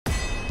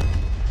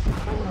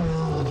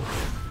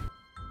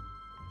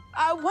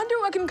I wonder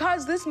what can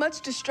cause this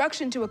much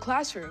destruction to a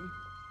classroom.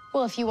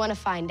 Well, if you want to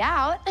find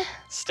out...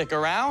 Stick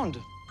around.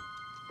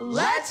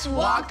 Let's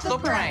walk the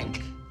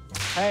prank.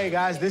 Hey,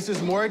 guys, this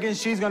is Morgan.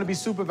 She's gonna be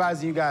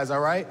supervising you guys, all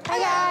right? Hi,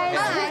 guys.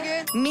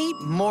 Hi.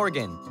 Meet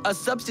Morgan, a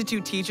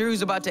substitute teacher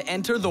who's about to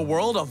enter the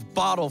world of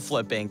bottle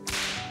flipping.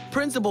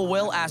 Principal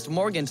Will asked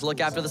Morgan to look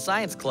after the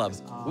science club.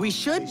 We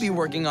should be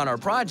working on our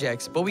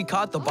projects, but we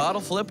caught the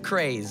bottle flip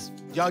craze.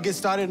 Y'all get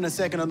started in a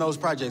second on those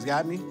projects,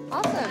 got me?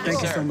 Awesome.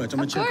 Thank you so much. I'm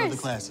gonna check out the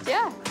classes.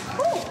 Yeah.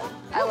 Cool.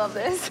 I love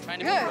this.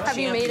 Good. Have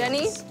you made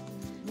any?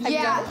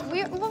 Yeah,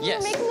 we were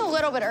making a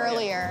little bit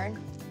earlier.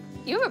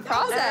 You have a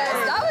process.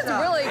 That was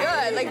really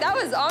good. Like, that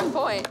was on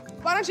point.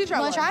 Why don't you try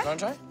one? Try? Want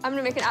to try? I'm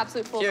gonna make an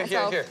absolute fool of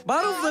myself.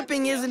 Bottle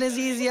flipping isn't as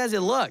easy as it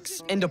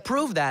looks. And to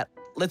prove that,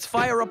 let's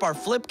fire up our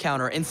flip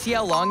counter and see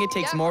how long it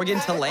takes Morgan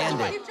to land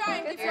it. Keep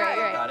trying, keep You're trying.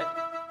 right. Got it.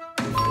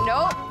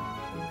 Nope.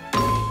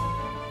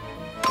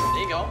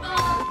 There you go.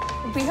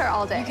 Be here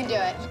all day. You can do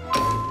it.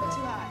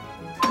 Too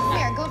high.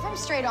 Here, go from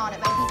straight on. It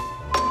might be...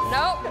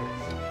 Nope.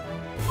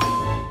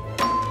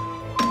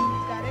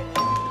 Got it?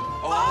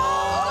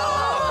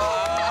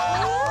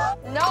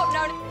 Nope,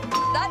 no.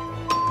 That.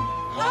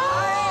 All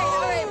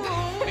right.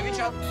 Maybe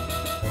try.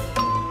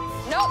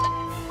 Nope.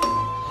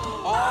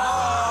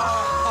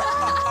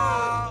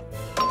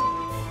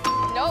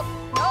 Nope.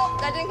 Nope.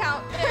 That didn't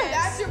count.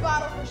 That's your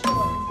bottle for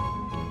sure.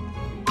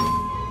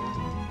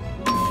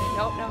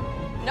 Nope, no.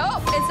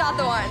 Nope, it's not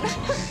the one.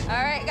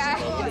 All right,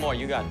 guys. A little bit more,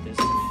 you got this.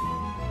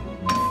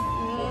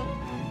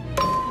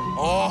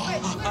 Oh. Okay.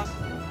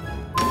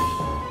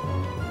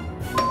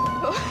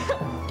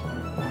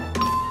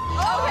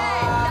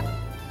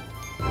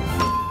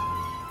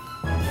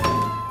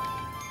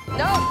 Nope.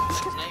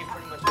 Now you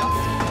pretty much got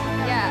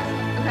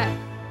Yeah, okay. it.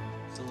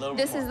 It's a little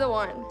This is the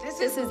one. This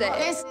is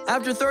it.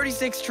 After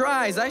 36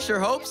 tries, I sure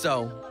hope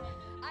so.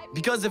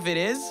 Because if it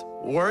is,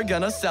 we're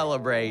gonna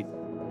celebrate.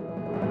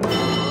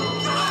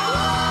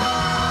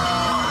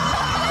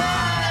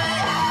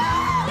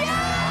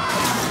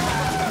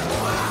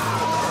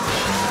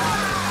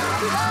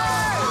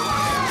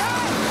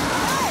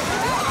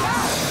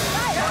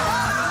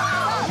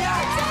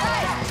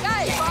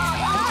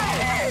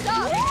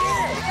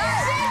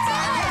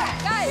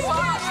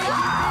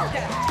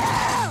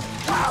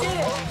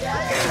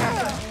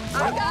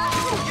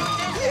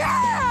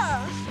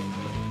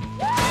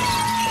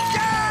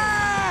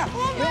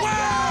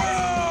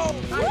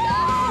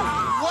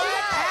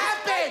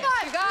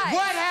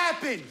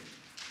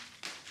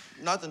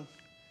 Nothing.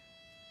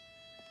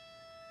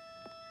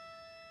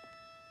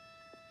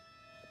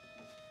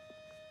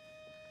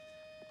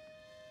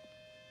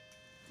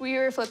 We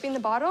were flipping the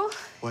bottle.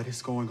 What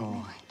is going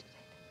on?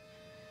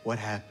 What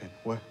happened?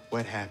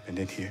 What happened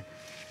in here?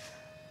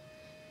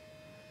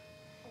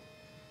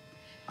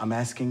 I'm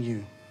asking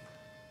you.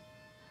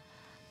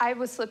 I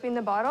was flipping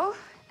the bottle,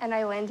 and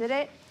I landed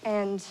it,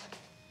 and...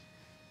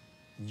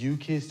 You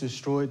kids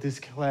destroyed this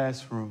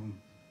classroom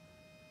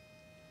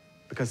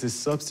because this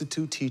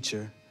substitute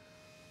teacher,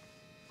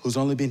 who's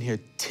only been here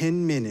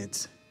 10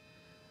 minutes,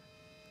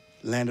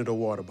 landed a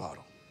water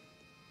bottle.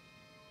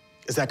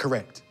 Is that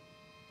correct?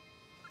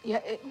 Yeah,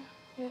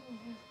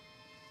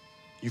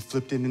 You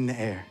flipped it in the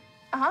air.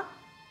 Uh-huh.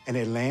 And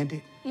it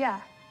landed Yeah.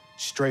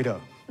 straight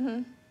up.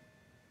 Mm-hmm.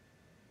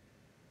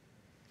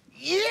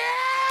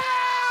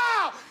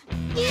 Yeah!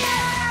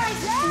 Yes!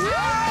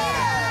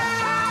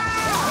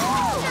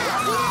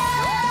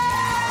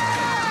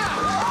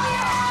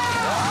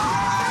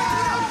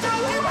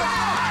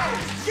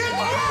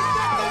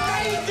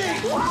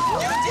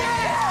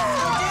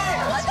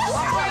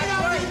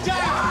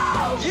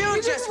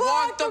 You just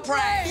walked the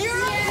prank.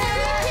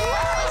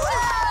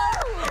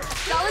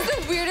 That was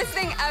the weirdest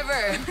thing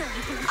ever.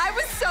 I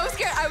was so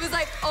scared. I was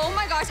like, oh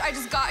my gosh, I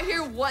just got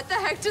here. What the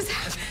heck just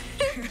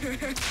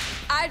happened?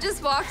 I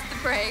just walked the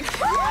prank.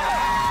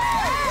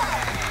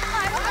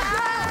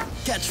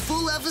 Catch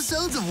full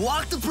episodes of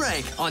Walk the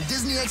Prank on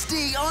Disney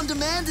XD On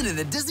Demand and in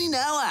the Disney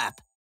Now app.